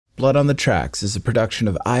Blood on the Tracks is a production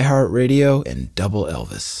of iHeartRadio and Double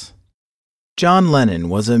Elvis. John Lennon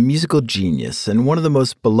was a musical genius and one of the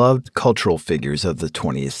most beloved cultural figures of the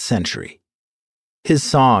 20th century. His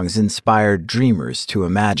songs inspired dreamers to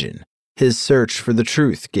imagine. His search for the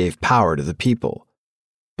truth gave power to the people.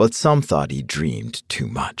 But some thought he dreamed too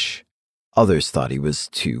much. Others thought he was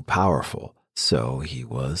too powerful. So he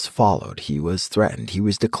was followed, he was threatened, he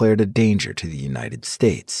was declared a danger to the United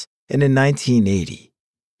States. And in 1980,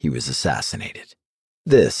 he was assassinated.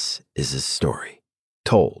 This is his story,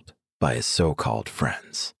 told by his so-called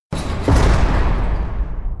friends.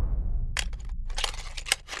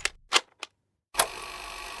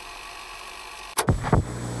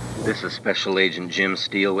 This is Special Agent Jim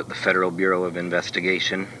Steele with the Federal Bureau of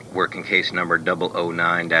Investigation, working case number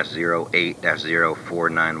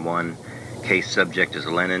 009-08-0491. Case subject is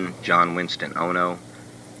Lennon, John Winston Ono.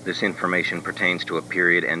 This information pertains to a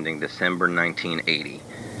period ending December 1980.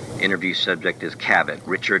 Interview subject is Cavett,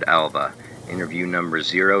 Richard Alva. Interview number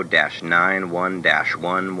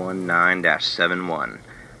 0-91-119-71.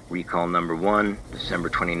 Recall number 1, December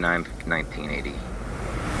 29th, 1980.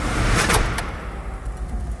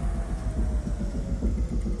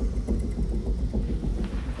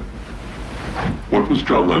 What was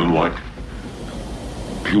John Lennon like?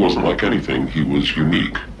 He wasn't like anything. He was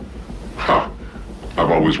unique. Ha!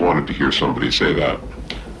 I've always wanted to hear somebody say that.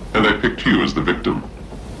 And I picked you as the victim.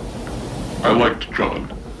 I liked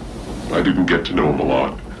John. I didn't get to know him a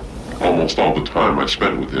lot. Almost all the time I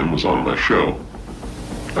spent with him was on my show.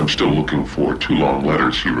 I'm still looking for 2 long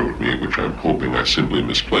letters he wrote me, which I'm hoping I simply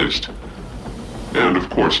misplaced. And of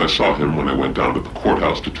course I saw him when I went down to the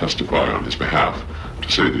courthouse to testify on his behalf,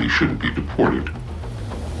 to say that he shouldn't be deported.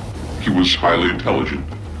 He was highly intelligent,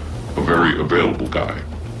 a very available guy,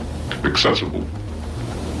 accessible,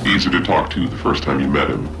 easy to talk to the first time you met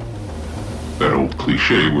him. That old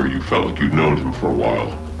cliche where you felt like you'd known him for a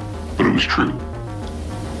while, but it was true.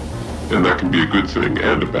 And that can be a good thing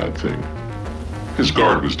and a bad thing. His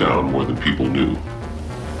guard was down more than people knew.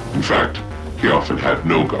 In fact, he often had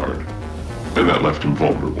no guard, and that left him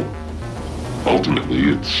vulnerable. Ultimately,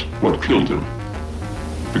 it's what killed him.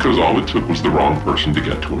 Because all it took was the wrong person to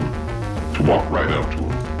get to him, to walk right up to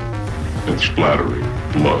him, and splattering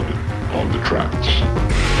blood on the tracks.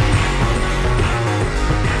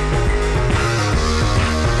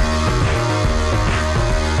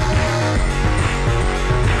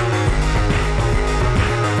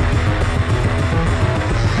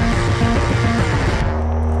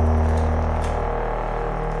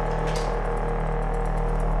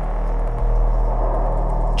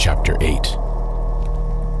 Chapter 8.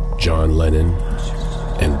 John Lennon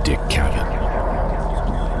and Dick Cavett.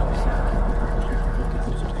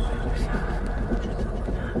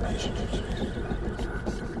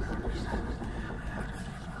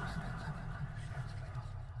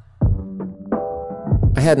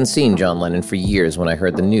 I hadn't seen John Lennon for years when I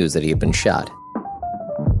heard the news that he had been shot.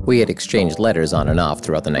 We had exchanged letters on and off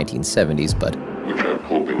throughout the 1970s, but which I'm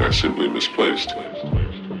hoping I simply misplaced.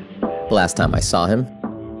 The last time I saw him,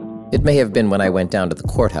 it may have been when I went down to the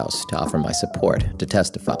courthouse to offer my support to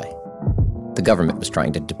testify. The government was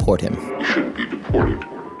trying to deport him. He shouldn't be deported.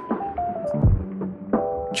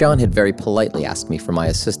 John had very politely asked me for my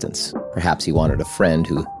assistance. Perhaps he wanted a friend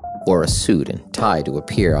who wore a suit and tie to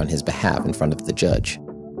appear on his behalf in front of the judge.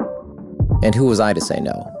 And who was I to say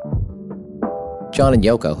no? John and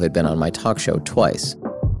Yoko had been on my talk show twice,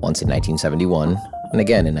 once in 1971 and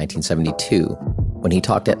again in 1972, when he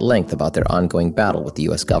talked at length about their ongoing battle with the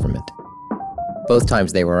U.S. government. Both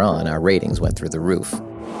times they were on, our ratings went through the roof.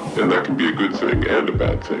 And that can be a good thing and a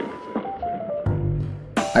bad thing.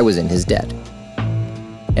 I was in his debt.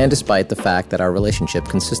 And despite the fact that our relationship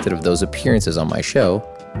consisted of those appearances on my show,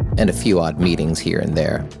 and a few odd meetings here and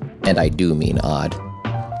there, and I do mean odd.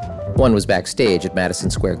 One was backstage at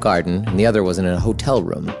Madison Square Garden, and the other was in a hotel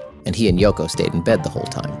room, and he and Yoko stayed in bed the whole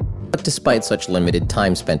time. But despite such limited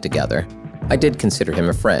time spent together, I did consider him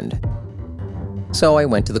a friend. So I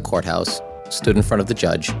went to the courthouse, stood in front of the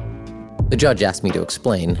judge. The judge asked me to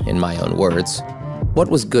explain, in my own words, what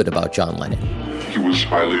was good about John Lennon. He was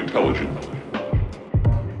highly intelligent.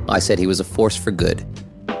 I said he was a force for good.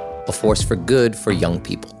 A force for good for young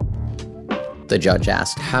people. The judge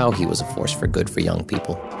asked how he was a force for good for young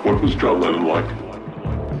people. What was John Lennon like?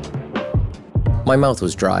 My mouth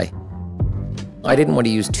was dry. I didn't want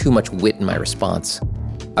to use too much wit in my response.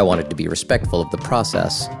 I wanted to be respectful of the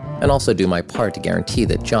process and also do my part to guarantee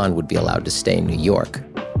that John would be allowed to stay in New York.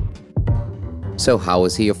 So how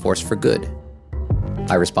was he a force for good?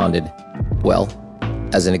 I responded, well,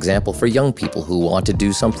 as an example for young people who want to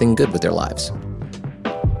do something good with their lives.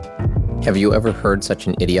 Have you ever heard such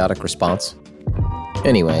an idiotic response?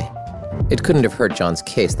 Anyway, it couldn't have hurt John's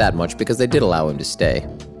case that much because they did allow him to stay.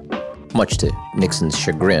 Much to Nixon's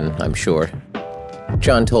chagrin, I'm sure.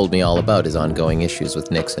 John told me all about his ongoing issues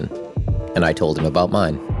with Nixon, and I told him about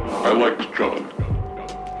mine. I liked John.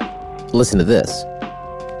 Listen to this.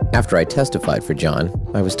 After I testified for John,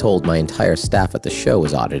 I was told my entire staff at the show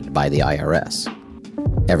was audited by the IRS.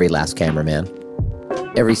 Every last cameraman,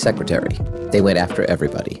 every secretary, they went after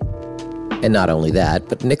everybody. And not only that,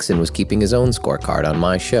 but Nixon was keeping his own scorecard on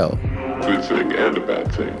my show. Good thing and a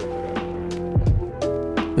bad thing.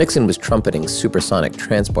 Nixon was trumpeting supersonic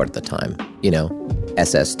transport at the time,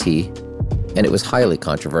 SST, and it was highly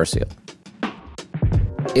controversial.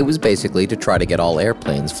 It was basically to try to get all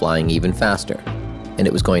airplanes flying even faster, and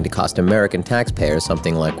it was going to cost American taxpayers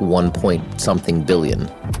something like $1.something billion.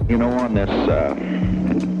 On this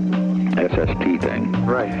SST thing,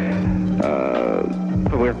 Right.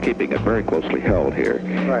 We're keeping it very closely held here,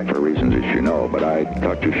 Right. for reasons that you know, but I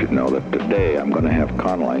thought you should know that today I'm going to have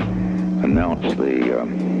Connolly announce the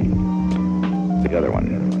other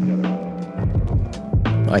one.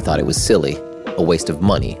 I thought it was silly, a waste of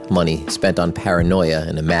money spent on paranoia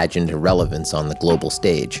and imagined irrelevance on the global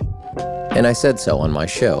stage. And I said so on my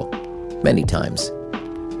show, many times.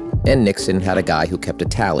 And Nixon had a guy who kept a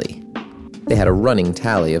tally. They had a running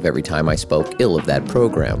tally of every time I spoke ill of that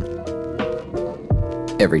program.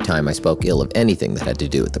 Every time I spoke ill of anything that had to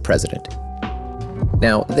do with the president.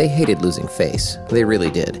 Now, they hated losing face. They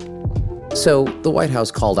really did. So, the White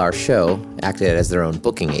House called our show, acted as their own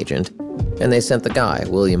booking agent, and they sent the guy,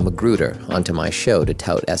 William Magruder, onto my show to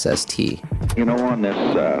tout SST. On this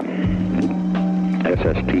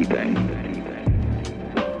SST thing,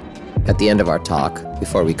 At the end of our talk,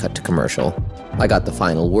 before we cut to commercial, I got the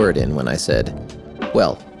final word in when I said,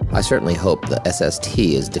 well, I certainly hope the SST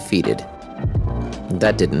is defeated.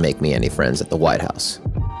 That didn't make me any friends at the White House.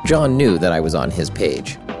 John knew that I was on his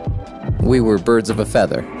page. We were birds of a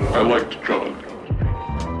feather. I liked John.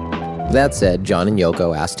 That said, John and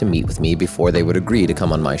Yoko asked to meet with me before they would agree to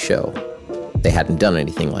come on my show. They hadn't done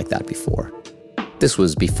anything like that before. This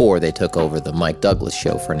was before they took over the Mike Douglas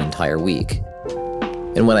show for an entire week.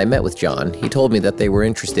 And when I met with John, he told me that they were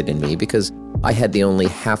interested in me because I had the only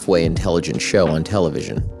halfway intelligent show on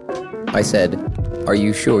television. I said, "Are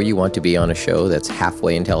you sure you want to be on a show that's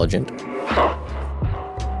halfway intelligent?"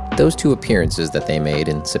 Those two appearances that they made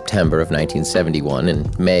in September of 1971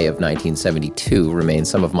 and May of 1972 remain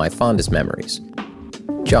some of my fondest memories.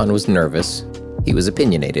 John was nervous, he was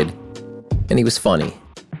opinionated, and he was funny.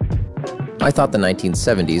 I thought the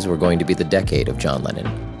 1970s were going to be the decade of John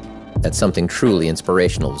Lennon, that something truly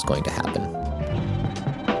inspirational was going to happen.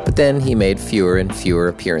 But then he made fewer and fewer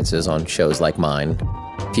appearances on shows like mine,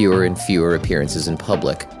 fewer and fewer appearances in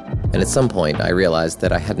public, and at some point I realized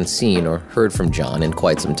that I hadn't seen or heard from John in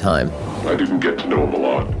quite some time. I didn't get to know him a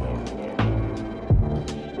lot.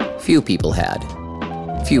 Few people had.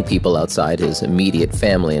 Few people outside his immediate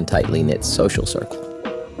family and tightly knit social circle.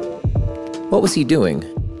 What was he doing?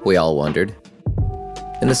 We all wondered.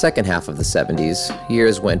 In the second half of the 70s,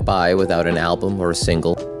 years went by without an album or a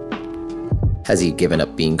single. Has he given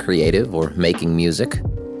up being creative or making music?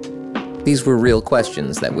 These were real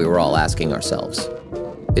questions that we were all asking ourselves.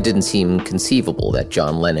 It didn't seem conceivable that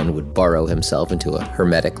John Lennon would burrow himself into a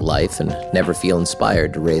hermetic life and never feel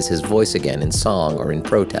inspired to raise his voice again in song or in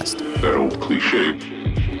protest. That old cliche.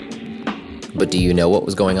 But do you know what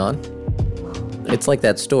was going on? It's like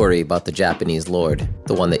that story about the Japanese lord,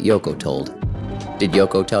 the one that Yoko told. Did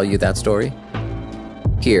Yoko tell you that story?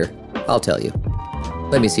 Here, I'll tell you.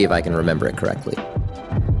 Let me see if I can remember it correctly.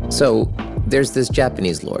 So, there's this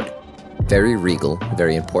Japanese lord. Very regal,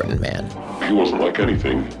 very important man. He wasn't like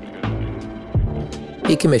anything.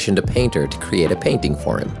 He commissioned a painter to create a painting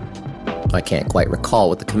for him. I can't quite recall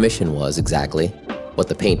what the commission was exactly, what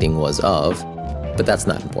the painting was of, but that's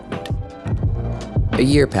not important. A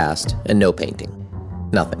year passed, and no painting.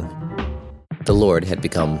 Nothing. The Lord had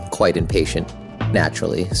become quite impatient,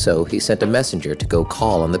 naturally, so he sent a messenger to go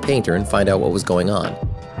call on the painter and find out what was going on.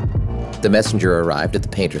 The messenger arrived at the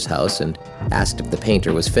painter's house and asked if the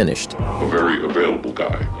painter was finished. A very available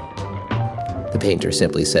guy. The painter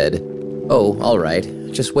simply said, "Oh, all right,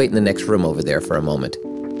 just wait in the next room over there for a moment."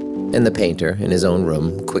 And the painter, in his own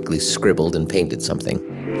room, quickly scribbled and painted something.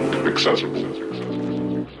 Accessible.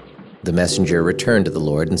 The messenger returned to the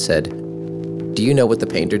Lord and said, "Do you know what the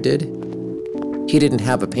painter did? He didn't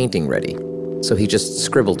have a painting ready, so he just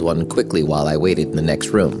scribbled one quickly while I waited in the next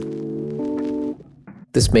room."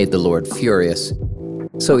 This made the Lord furious,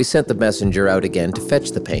 so he sent the messenger out again to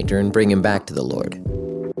fetch the painter and bring him back to the Lord.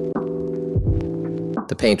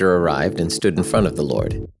 The painter arrived and stood in front of the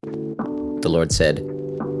Lord. The Lord said,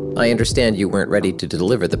 "I understand you weren't ready to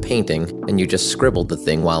deliver the painting, and you just scribbled the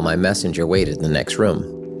thing while my messenger waited in the next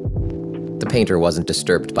room." The painter wasn't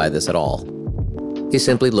disturbed by this at all. He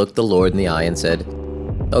simply looked the Lord in the eye and said,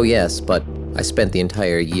 "Oh yes, but I spent the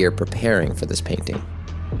entire year preparing for this painting."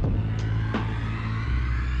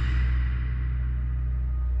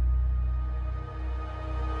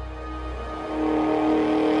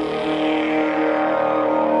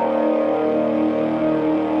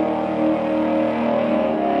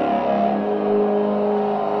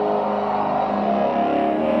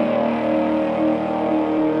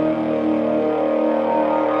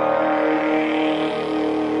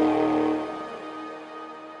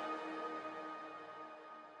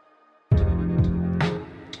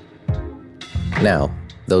 Now,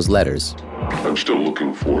 those letters. I'm still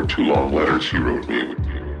looking for 2 long letters he wrote me.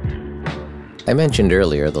 I mentioned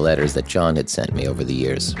earlier the letters that John had sent me over the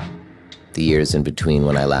years in between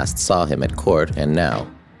when I last saw him at court and now.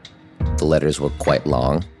 The letters were quite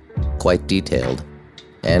long, quite detailed,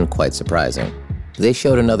 and quite surprising. They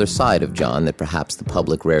showed another side of John that perhaps the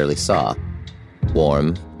public rarely saw.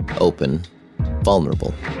 Warm, open,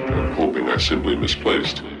 vulnerable. I'm hoping I simply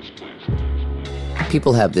misplaced.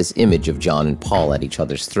 People have this image of John and Paul at each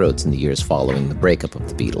other's throats in the years following the breakup of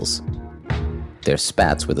the Beatles. Their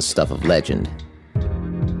spats were the stuff of legend.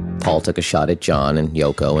 Paul took a shot at John and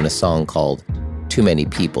Yoko in a song called "Too Many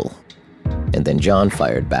People," and then John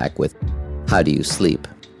fired back with "How Do You Sleep?"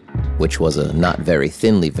 which was a not very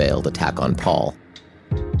thinly veiled attack on Paul.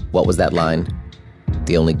 What was that line?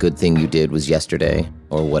 "The only good thing you did was yesterday,"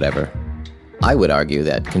 or whatever. I would argue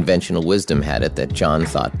that conventional wisdom had it that John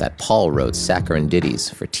thought that Paul wrote saccharine ditties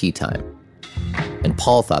for tea time. And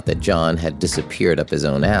Paul thought that John had disappeared up his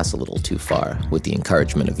own ass a little too far with the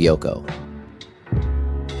encouragement of Yoko.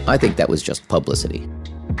 I think that was just publicity.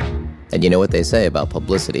 And you know what they say about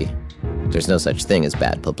publicity? There's no such thing as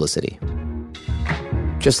bad publicity.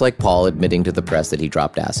 Just like Paul admitting to the press that he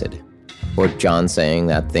dropped acid, or John saying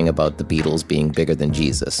that thing about the Beatles being bigger than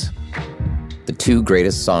Jesus. The 2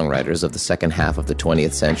 greatest songwriters of the second half of the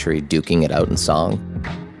 20th century duking it out in song.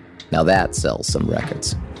 Now that sells some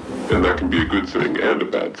records. And that can be a good thing and a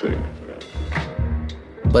bad thing.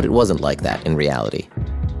 But it wasn't like that in reality.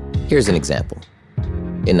 Here's an example.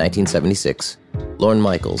 In 1976, Lorne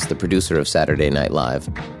Michaels, the producer of Saturday Night Live,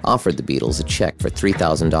 offered the Beatles a check for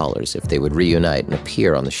 $3,000 if they would reunite and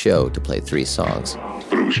appear on the show to play 3 songs.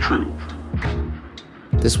 But it was true.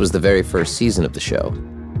 This was the very first season of the show.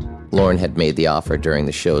 Lorne had made the offer during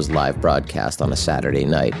the show's live broadcast on a Saturday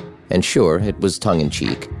night, and sure, it was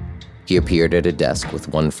tongue-in-cheek. He appeared at a desk with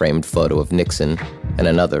one framed photo of Nixon and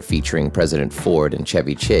another featuring President Ford and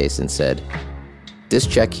Chevy Chase and said, "This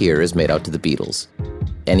check here is made out to the Beatles.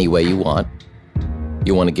 Any way you want.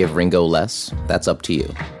 You want to give Ringo less? That's up to you."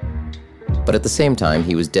 But at the same time,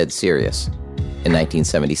 he was dead serious. In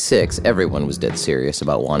 1976, everyone was dead serious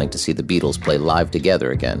about wanting to see the Beatles play live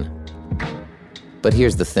together again. But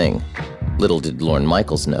here's the thing. Little did Lorne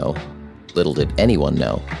Michaels know, little did anyone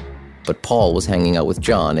know, but Paul was hanging out with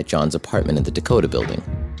John at John's apartment in the Dakota Building,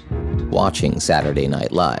 watching Saturday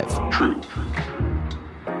Night Live. True.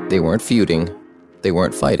 They weren't feuding. They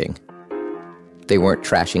weren't fighting. They weren't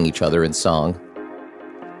trashing each other in song.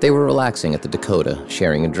 They were relaxing at the Dakota,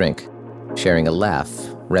 sharing a drink, sharing a laugh,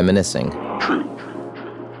 reminiscing. True.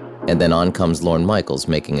 And then on comes Lorne Michaels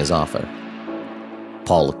making his offer.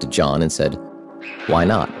 Paul looked at John and said, "Why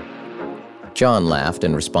not?" John laughed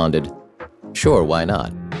and responded, "Sure, why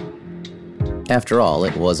not?" After all,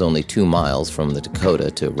 it was only 2 miles from the Dakota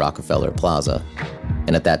to Rockefeller Plaza,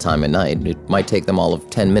 and at that time of night, it might take them all of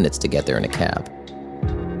 10 minutes to get there in a cab.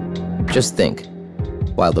 Just think,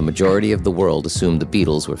 while the majority of the world assumed the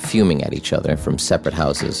Beatles were fuming at each other from separate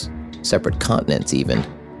houses, separate continents even,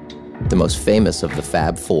 the most famous of the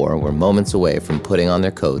Fab Four were moments away from putting on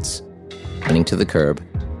their coats, running to the curb,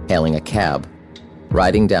 hailing a cab,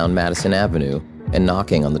 riding down Madison Avenue, and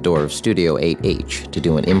knocking on the door of Studio 8H to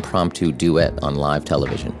do an impromptu duet on live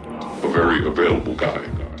television. A very available guy.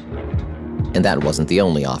 And that wasn't the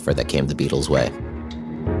only offer that came the Beatles' way.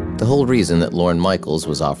 The whole reason that Lorne Michaels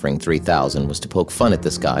was offering $3,000 was to poke fun at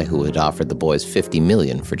this guy who had offered the boys $50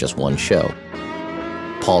 million for just one show.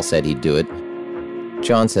 Paul said he'd do it.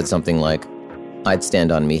 John said something like, "I'd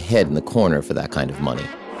stand on me head in the corner for that kind of money."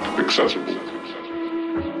 Accessible.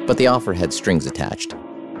 But the offer had strings attached.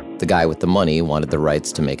 The guy with the money wanted the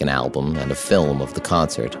rights to make an album and a film of the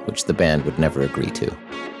concert, which the band would never agree to.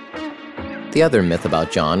 The other myth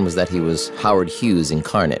about John was that he was Howard Hughes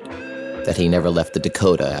incarnate, that he never left the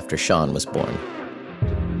Dakota after Sean was born.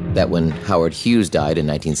 That when Howard Hughes died in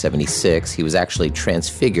 1976, he was actually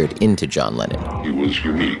transfigured into John Lennon. He was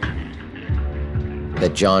unique.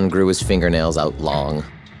 that John grew his fingernails out long,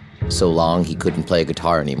 so long he couldn't play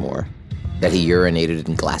guitar anymore, that he urinated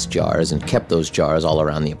in glass jars and kept those jars all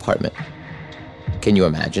around the apartment. Can you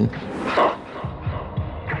imagine?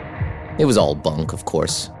 It was all bunk, of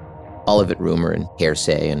course. All of it rumor and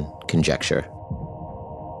hearsay and conjecture.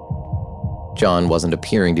 John wasn't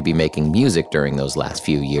appearing to be making music during those last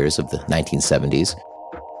few years of the 1970s.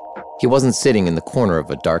 He wasn't sitting in the corner of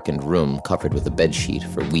a darkened room covered with a bedsheet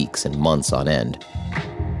for weeks and months on end.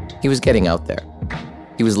 He was getting out there.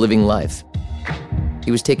 He was living life.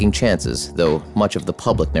 He was taking chances, though much of the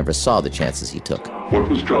public never saw the chances he took. What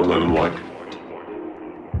was John Lennon like?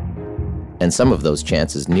 And some of those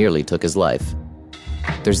chances nearly took his life.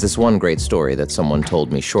 There's this one great story that someone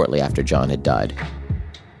told me shortly after John had died.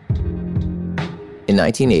 In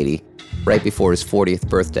 1980, right before his 40th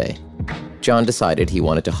birthday, John decided he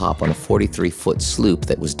wanted to hop on a 43-foot sloop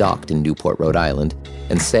that was docked in Newport, Rhode Island,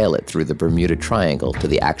 and sail it through the Bermuda Triangle to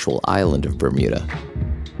the actual island of Bermuda.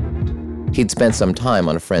 He'd spent some time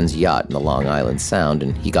on a friend's yacht in the Long Island Sound,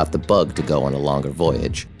 and he got the bug to go on a longer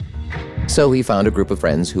voyage. So he found a group of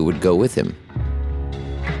friends who would go with him.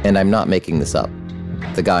 And I'm not making this up.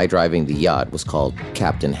 The guy driving the yacht was called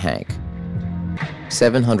Captain Hank.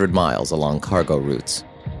 700 miles along cargo routes,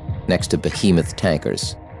 next to behemoth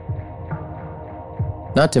tankers.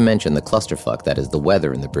 Not to mention the clusterfuck that is the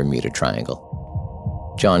weather in the Bermuda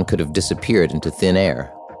Triangle. John could have disappeared into thin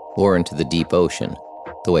air, or into the deep ocean,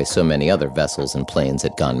 the way so many other vessels and planes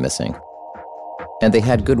had gone missing. And they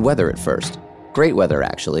had good weather at first. Great weather,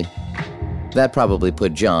 actually. That probably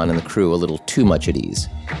put John and the crew a little too much at ease,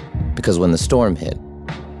 because when the storm hit,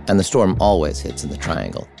 and the storm always hits in the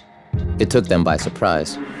Triangle, it took them by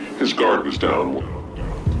surprise. His guard was down.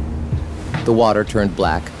 The water turned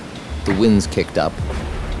black, the winds kicked up,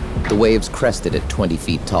 the waves crested at 20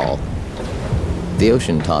 feet tall. The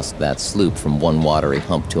ocean tossed that sloop from one watery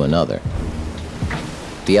hump to another.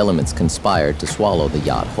 The elements conspired to swallow the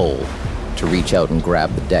yacht whole, to reach out and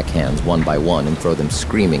grab the deckhands one by one and throw them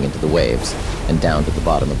screaming into the waves and down to the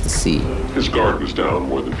bottom of the sea. His guard was down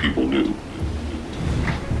more than people knew.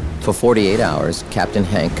 For 48 hours, Captain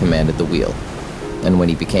Hank commanded the wheel, and when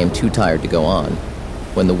he became too tired to go on,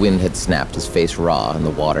 when the wind had snapped his face raw and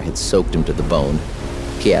the water had soaked him to the bone,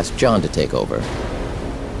 he asked John to take over.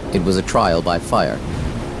 It was a trial by fire,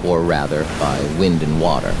 or rather, by wind and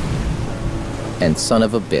water. And son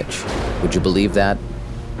of a bitch, would you believe that?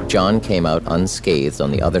 John came out unscathed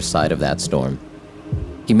on the other side of that storm.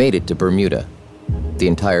 He made it to Bermuda. The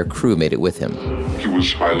entire crew made it with him. He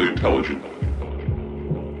was highly intelligent.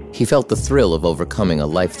 He felt the thrill of overcoming a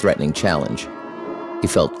life-threatening challenge. He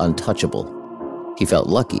felt untouchable. He felt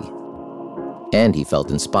lucky. And he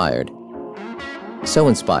felt inspired. So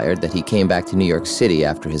inspired that he came back to New York City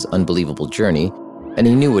after his unbelievable journey, and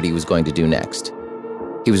he knew what he was going to do next.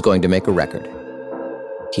 He was going to make a record.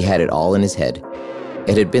 He had it all in his head.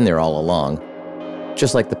 It had been there all along,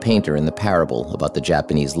 just like the painter in the parable about the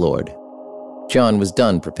Japanese lord. John was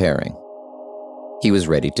done preparing. He was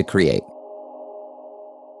ready to create.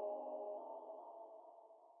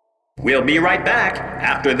 We'll be right back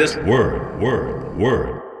after this word.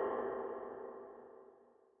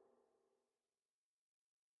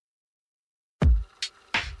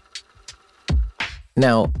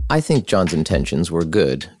 Now, I think John's intentions were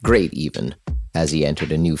good, great even, as he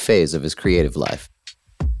entered a new phase of his creative life.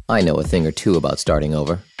 I know a thing or two about starting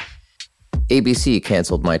over. ABC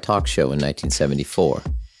canceled my talk show in 1974,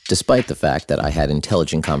 despite the fact that I had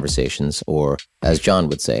intelligent conversations, or, as John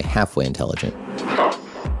would say, halfway intelligent,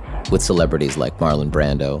 with celebrities like Marlon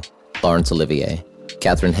Brando, Laurence Olivier,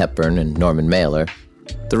 Katharine Hepburn, and Norman Mailer.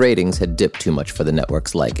 The ratings had dipped too much for the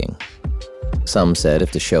network's liking. Some said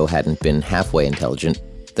if the show hadn't been halfway intelligent,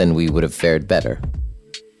 then we would have fared better.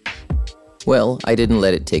 Well, I didn't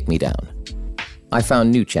let it take me down. I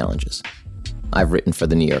found new challenges. I've written for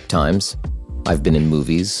the New York Times. I've been in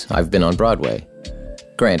movies. I've been on Broadway.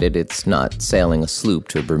 Granted, it's not sailing a sloop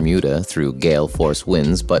to Bermuda through gale force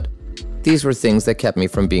winds, but these were things that kept me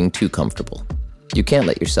from being too comfortable. You can't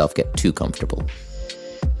let yourself get too comfortable.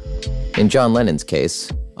 In John Lennon's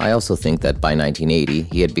case, I also think that by 1980,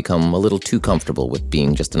 he had become a little too comfortable with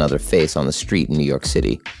being just another face on the street in New York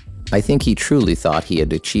City. I think he truly thought he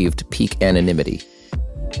had achieved peak anonymity.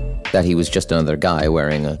 That he was just another guy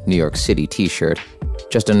wearing a New York City t-shirt,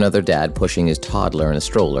 just another dad pushing his toddler in a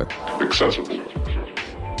stroller. Accessible.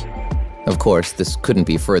 Of course, this couldn't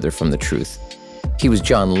be further from the truth. He was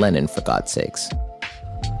John Lennon, for God's sakes.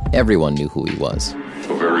 Everyone knew who he was.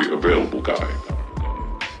 A very available guy.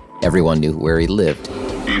 Everyone knew where he lived.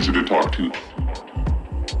 Easy to talk to.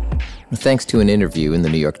 Thanks to an interview in the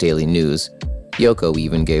New York Daily News, Yoko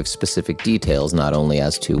even gave specific details not only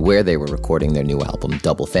as to where they were recording their new album,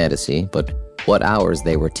 Double Fantasy, but what hours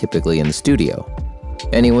they were typically in the studio.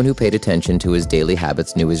 Anyone who paid attention to his daily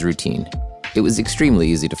habits knew his routine. It was extremely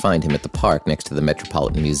easy to find him at the park next to the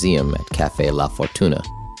Metropolitan Museum at Café La Fortuna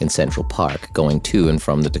in Central Park, going to and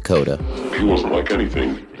from the Dakota. He wasn't like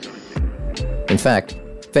anything. In fact,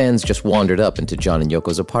 fans just wandered up into John and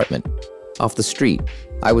Yoko's apartment. Off the street,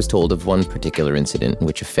 I was told of one particular incident in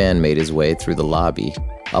which a fan made his way through the lobby,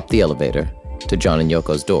 up the elevator, to John and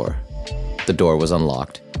Yoko's door. The door was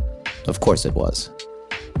unlocked. Of course it was.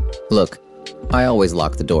 Look, I always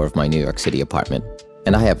lock the door of my New York City apartment,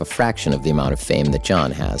 and I have a fraction of the amount of fame that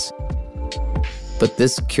John has. But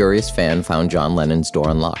this curious fan found John Lennon's door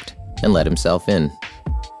unlocked and let himself in.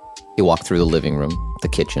 He walked through the living room, the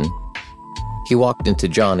kitchen. He walked into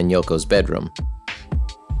John and Yoko's bedroom.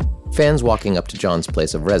 Fans walking up to John's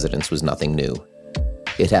place of residence was nothing new.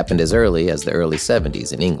 It happened as early as the early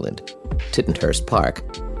 70s in England. Tittenhurst Park,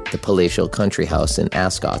 the palatial country house in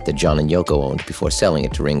Ascot that John and Yoko owned before selling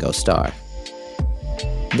it to Ringo Starr.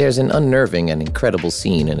 There's an unnerving and incredible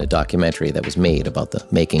scene in a documentary that was made about the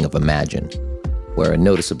making of Imagine, where a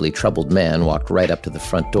noticeably troubled man walked right up to the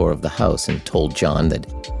front door of the house and told John that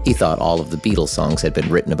he thought all of the Beatles songs had been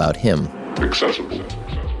written about him. Accessible.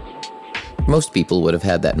 Most people would have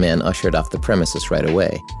had that man ushered off the premises right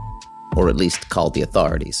away, or at least called the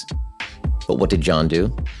authorities. But what did John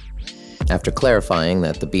do? After clarifying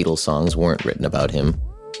that the Beatles songs weren't written about him,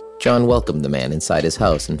 John welcomed the man inside his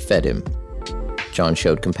house and fed him. John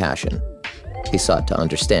showed compassion. He sought to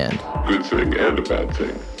understand. Good thing and a bad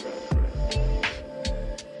thing.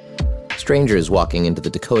 Strangers walking into the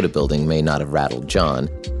Dakota building may not have rattled John,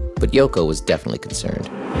 but Yoko was definitely concerned.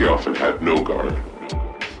 He often had no guard.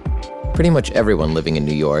 Pretty much everyone living in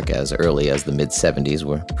New York as early as the mid-70s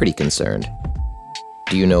were pretty concerned.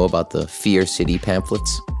 Do you know about the Fear City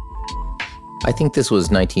pamphlets? I think this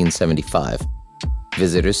was 1975.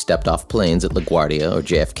 Visitors stepped off planes at LaGuardia or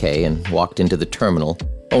JFK and walked into the terminal,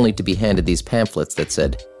 only to be handed these pamphlets that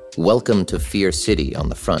said, "Welcome to Fear City" on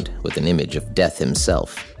the front, with an image of Death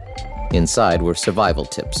himself. Inside were survival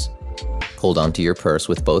tips. Hold onto your purse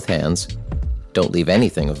with both hands. Don't leave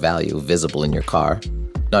anything of value visible in your car,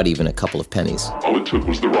 not even a couple of pennies. All it took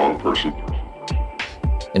was the wrong person.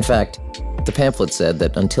 In fact, the pamphlet said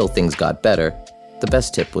that until things got better, the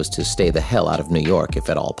best tip was to stay the hell out of New York if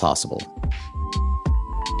at all possible.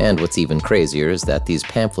 And what's even crazier is that these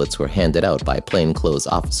pamphlets were handed out by plainclothes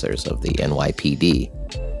officers of the NYPD.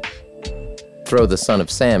 Throw the Son of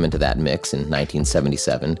Sam into that mix in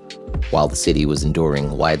 1977, while the city was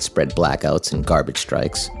enduring widespread blackouts and garbage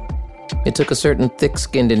strikes. It took a certain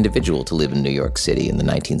thick-skinned individual to live in New York City in the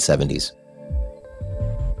 1970s.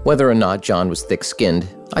 Whether or not John was thick-skinned,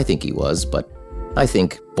 I think he was, but I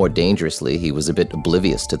think, more dangerously, he was a bit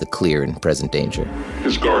oblivious to the clear and present danger.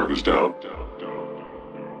 His guard was down.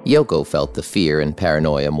 Yoko felt the fear and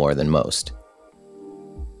paranoia more than most.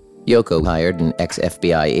 Yoko hired an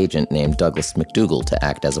ex-FBI agent named Douglas McDougal to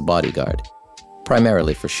act as a bodyguard,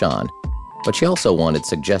 primarily for Sean, but she also wanted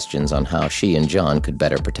suggestions on how she and John could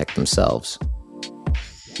better protect themselves.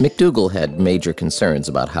 McDougal had major concerns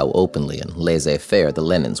about how openly and laissez-faire the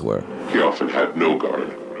Lennons were. He often had no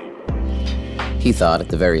guard. He thought at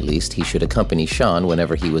the very least he should accompany Sean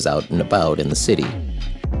whenever he was out and about in the city,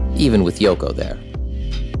 even with Yoko there.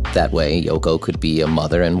 That way, Yoko could be a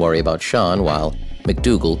mother and worry about Sean, while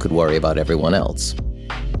McDougal could worry about everyone else.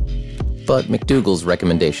 But McDougal's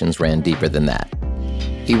recommendations ran deeper than that.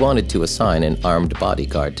 He wanted to assign an armed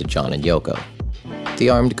bodyguard to John and Yoko. The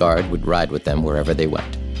armed guard would ride with them wherever they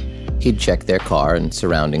went. He'd check their car and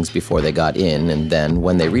surroundings before they got in, and then,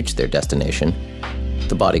 when they reached their destination,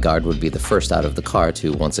 the bodyguard would be the first out of the car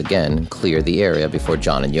to, once again, clear the area before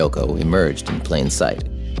John and Yoko emerged in plain sight.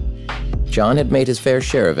 John had made his fair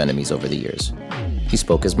share of enemies over the years. He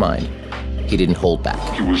spoke his mind. He didn't hold back.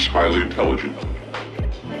 He was highly intelligent.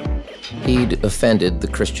 He'd offended the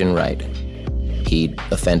Christian right. He'd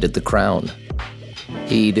offended the Crown.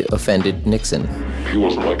 He'd offended Nixon. He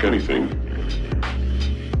wasn't like anything.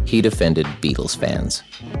 He'd offended Beatles fans.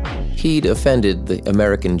 He'd offended the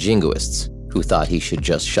American jingoists who thought he should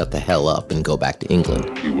just shut the hell up and go back to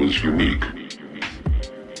England. He was unique.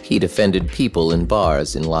 He'd offended people in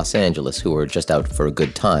bars in Los Angeles who were just out for a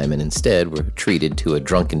good time and instead were treated to a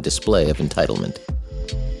drunken display of entitlement.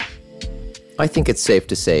 I think it's safe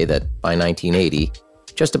to say that by 1980,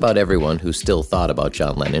 just about everyone who still thought about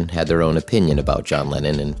John Lennon had their own opinion about John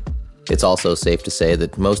Lennon, and it's also safe to say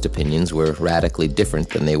that most opinions were radically different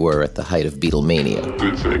than they were at the height of Beatlemania.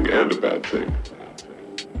 Good thing and a bad thing.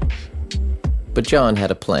 But John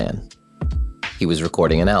had a plan. He was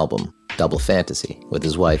recording an album, Double Fantasy, with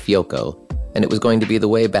his wife Yoko, and it was going to be the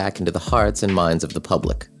way back into the hearts and minds of the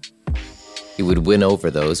public. He would win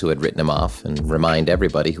over those who had written him off and remind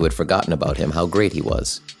everybody who had forgotten about him how great he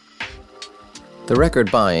was. The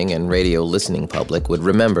record-buying and radio-listening public would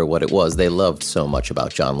remember what it was they loved so much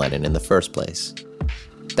about John Lennon in the first place.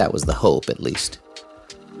 That was the hope, at least.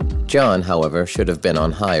 John, however, should have been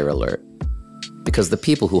on higher alert, because the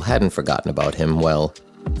people who hadn't forgotten about him, well,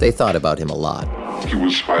 they thought about him a lot. He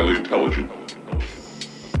was highly intelligent.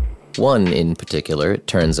 One in particular, it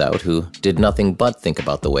turns out, who did nothing but think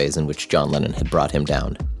about the ways in which John Lennon had brought him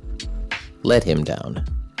down. Let him down.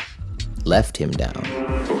 Left him down.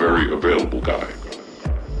 A very available guy.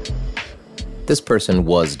 This person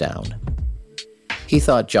was down. He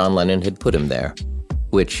thought John Lennon had put him there,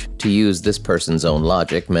 which, to use this person's own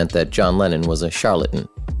logic, meant that John Lennon was a charlatan,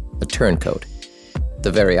 a turncoat,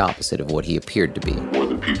 the very opposite of what he appeared to be. More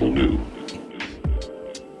than people knew.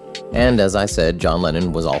 And as I said, John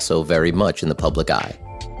Lennon was also very much in the public eye.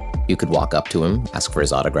 You could walk up to him, ask for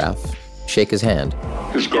his autograph, shake his hand.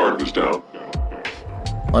 His guard was down.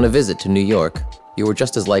 On a visit to New York, you were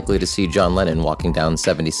just as likely to see John Lennon walking down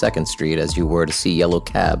 72nd Street as you were to see yellow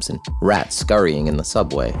cabs and rats scurrying in the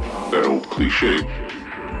subway. That old cliché.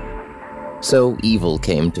 So evil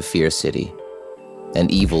came to Fear City, and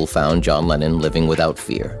evil found John Lennon living without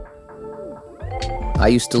fear. I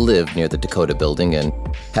used to live near the Dakota Building, and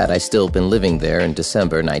had I still been living there in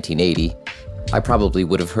December 1980, I probably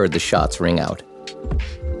would have heard the shots ring out.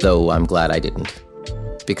 Though I'm glad I didn't,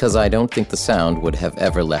 because I don't think the sound would have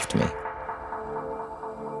ever left me.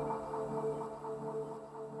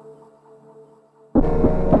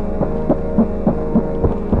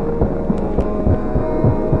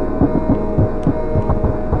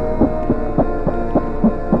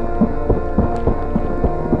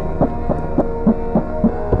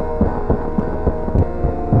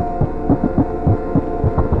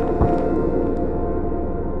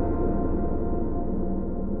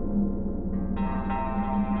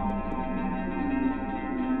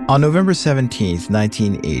 On November 17,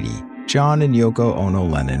 1980, John and Yoko Ono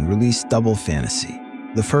Lennon released Double Fantasy,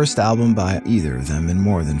 the first album by either of them in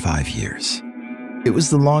more than 5 years. It was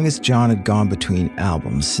the longest John had gone between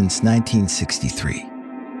albums since 1963.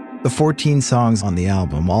 The 14 songs on the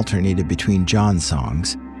album alternated between John's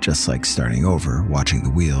songs, just like Starting Over, Watching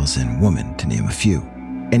the Wheels, and Woman, to name a few,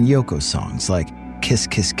 and Yoko's songs like Kiss,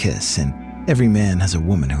 Kiss, Kiss, and Every Man Has a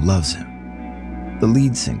Woman Who Loves Him. The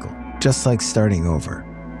lead single, Just Like Starting Over,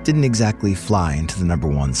 didn't exactly fly into the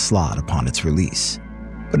 #1 slot upon its release,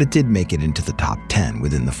 but it did make it into the top 10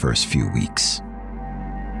 within the first few weeks.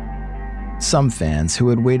 Some fans who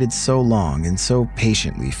had waited so long and so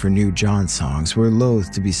patiently for new John songs were loath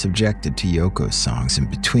to be subjected to Yoko's songs in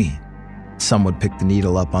between. Some would pick the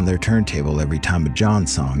needle up on their turntable every time a John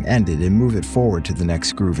song ended and move it forward to the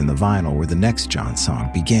next groove in the vinyl where the next John song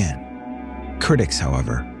began. Critics,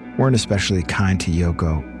 however, weren't especially kind to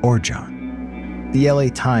Yoko or John. The LA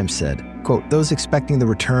Times said, quote, "Those expecting the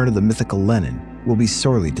return of the mythical Lennon will be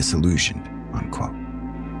sorely disillusioned," unquote.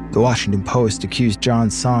 The Washington Post accused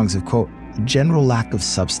John's songs of, quote, "a general lack of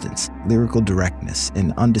substance, lyrical directness,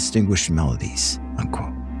 and undistinguished melodies,"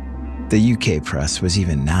 unquote. The UK press was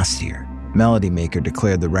even nastier. Melody Maker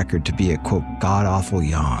declared the record to be a, quote, "god-awful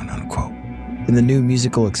yawn," unquote. In the New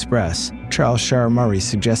Musical Express, Charles Shaar Murray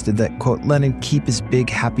suggested that, quote, "Lennon keep his big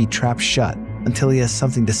happy trap shut until he has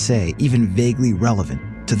something to say, even vaguely relevant,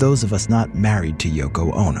 to those of us not married to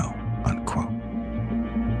Yoko Ono," unquote.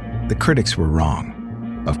 The critics were wrong,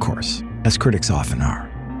 of course, as critics often are.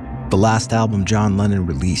 The last album John Lennon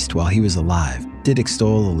released while he was alive did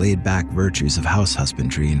extol the laid-back virtues of house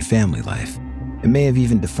husbandry and family life. It may have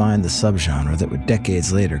even defined the subgenre that would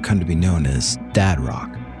decades later come to be known as dad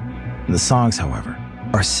rock. And the songs, however,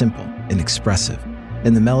 are simple and expressive,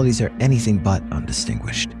 and the melodies are anything but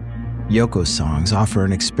undistinguished. Yoko's songs offer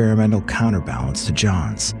an experimental counterbalance to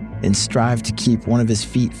John's and strive to keep one of his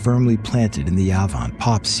feet firmly planted in the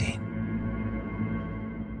avant-pop scene.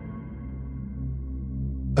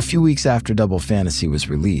 A few weeks after Double Fantasy was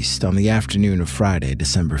released, on the afternoon of Friday,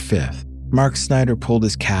 December 5th, Mark Snyder pulled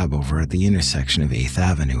his cab over at the intersection of 8th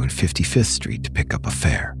Avenue and 55th Street to pick up a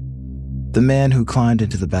fare. The man who climbed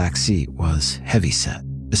into the back seat was heavyset,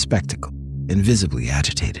 bespectacled, and visibly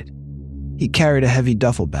agitated. He carried a heavy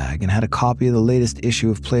duffel bag and had a copy of the latest issue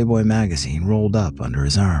of Playboy magazine rolled up under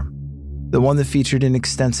his arm, the one that featured an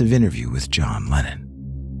extensive interview with John Lennon.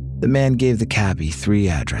 The man gave the cabbie 3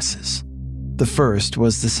 addresses. The first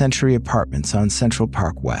was the Century Apartments on Central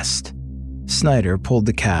Park West. Snyder pulled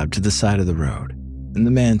the cab to the side of the road, and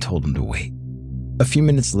the man told him to wait. A few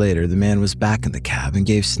minutes later, the man was back in the cab and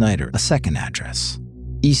gave Snyder a second address,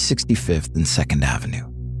 East 65th and 2nd Avenue.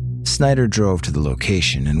 Snyder drove to the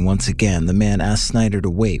location, and once again, the man asked Snyder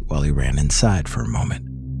to wait while he ran inside for a moment.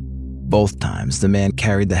 Both times, the man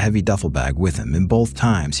carried the heavy duffel bag with him, and both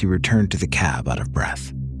times he returned to the cab out of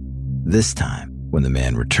breath. This time, when the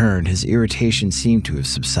man returned, his irritation seemed to have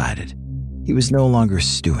subsided. He was no longer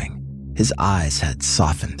stewing. His eyes had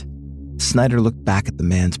softened. Snyder looked back at the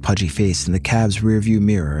man's pudgy face in the cab's rearview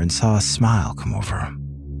mirror and saw a smile come over him.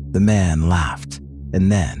 The man laughed,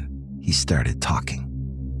 and then he started talking.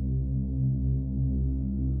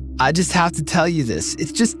 I just have to tell you this.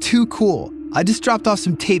 It's just too cool. I just dropped off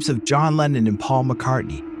some tapes of John Lennon and Paul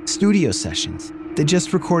McCartney. Studio sessions. They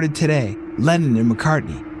just recorded today. Lennon and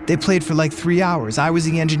McCartney. They played for like 3 hours. I was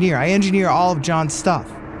the engineer. I engineer all of John's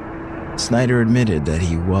stuff. Snyder admitted that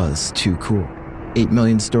he was too cool. 8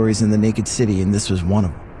 million stories in the naked city, and this was one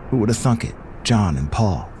of them. Who would have thunk it? John and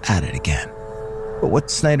Paul at it again. But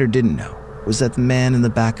what Snyder didn't know was that the man in the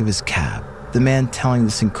back of his cab, the man telling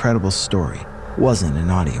this incredible story, wasn't an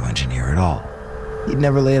audio engineer at all. He'd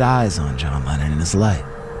never laid eyes on John Lennon in his life.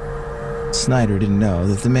 Snyder didn't know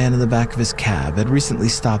that the man in the back of his cab had recently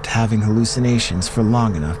stopped having hallucinations for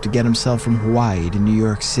long enough to get himself from Hawaii to New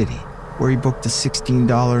York City, where he booked a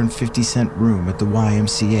 $16.50 room at the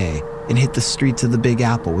YMCA and hit the streets of the Big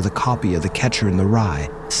Apple with a copy of The Catcher in the Rye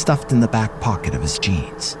stuffed in the back pocket of his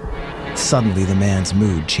jeans. Suddenly, the man's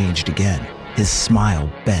mood changed again. His smile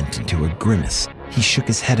bent into a grimace. He shook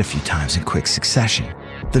his head a few times in quick succession.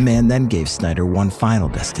 The man then gave Snyder one final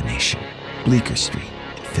destination, Bleecker Street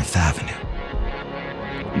and 5th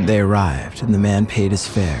Avenue. They arrived, and the man paid his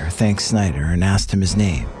fare, thanked Snyder, and asked him his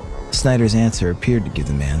name. Snyder's answer appeared to give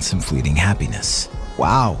the man some fleeting happiness.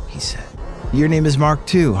 Wow, he said. Your name is Mark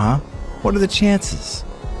too, huh? What are the chances?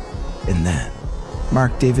 And then,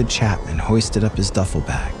 Mark David Chapman hoisted up his duffel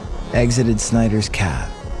bag, exited Snyder's cab,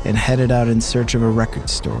 and headed out in search of a record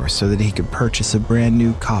store so that he could purchase a brand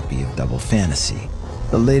new copy of Double Fantasy,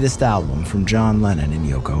 the latest album from John Lennon and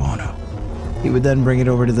Yoko Ono. He would then bring it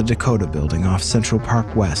over to the Dakota Building off Central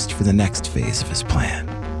Park West for the next phase of his plan.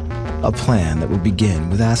 A plan that would begin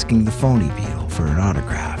with asking the Phony Beetle for an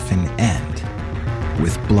autograph and end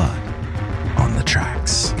with blood on the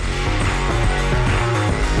tracks.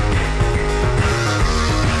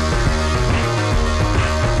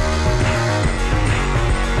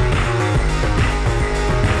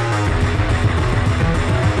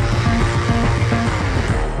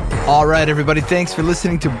 All right, everybody, thanks for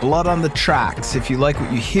listening to Blood on the Tracks. If you like what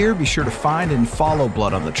you hear, be sure to find and follow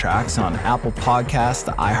Blood on the Tracks on Apple Podcasts,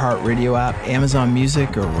 the iHeartRadio app, Amazon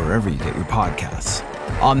Music, or wherever you get your podcasts.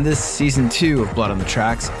 On this Season 2 of Blood on the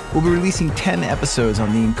Tracks, we'll be releasing 10 episodes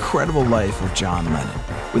on the incredible life of John Lennon,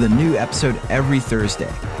 with a new episode every Thursday.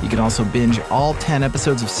 You can also binge all 10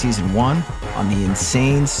 episodes of Season 1 on the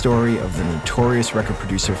insane story of the notorious record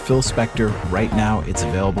producer Phil Spector. Right now, it's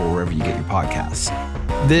available wherever you get your podcasts.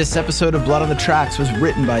 This episode of Blood on the Tracks was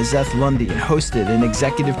written by Zeth Lundy and hosted and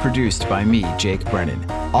executive produced by me, Jake Brennan.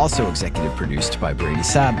 Also executive produced by Brady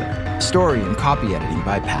Sadler. Story and copy editing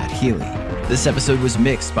by Pat Healy. This episode was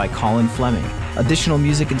mixed by Colin Fleming. Additional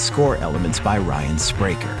music and score elements by Ryan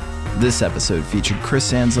Spraker. This episode featured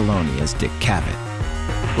Chris Anzalone as Dick Cavett.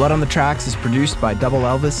 Blood on the Tracks is produced by Double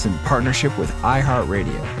Elvis in partnership with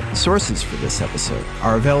iHeartRadio. Sources for this episode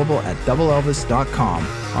are available at doubleelvis.com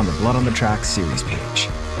on the Blood on the Tracks series page.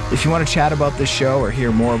 If you want to chat about this show or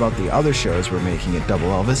hear more about the other shows we're making at Double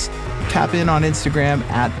Elvis, tap in on Instagram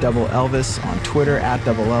at Double Elvis, on Twitter at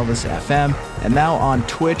Double Elvis FM, and now on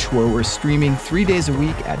Twitch, where we're streaming 3 days a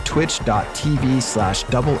week at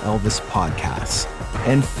twitch.tv/Double Elvis Podcasts.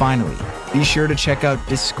 And finally, be sure to check out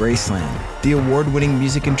Disgraceland, the award-winning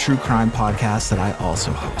music and true crime podcast that I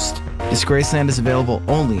also host. Disgraceland is available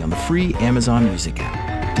only on the free Amazon Music app.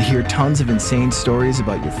 To hear tons of insane stories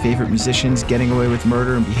about your favorite musicians getting away with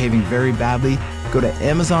murder and behaving very badly, go to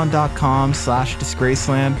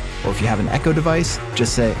amazon.com/Disgraceland, or if you have an Echo device,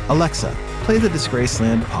 just say, Alexa, play the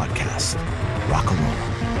Disgraceland podcast. Rock and roll.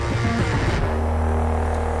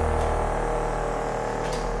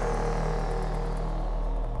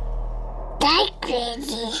 That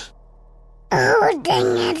crazy. Oh,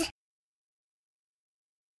 dang it.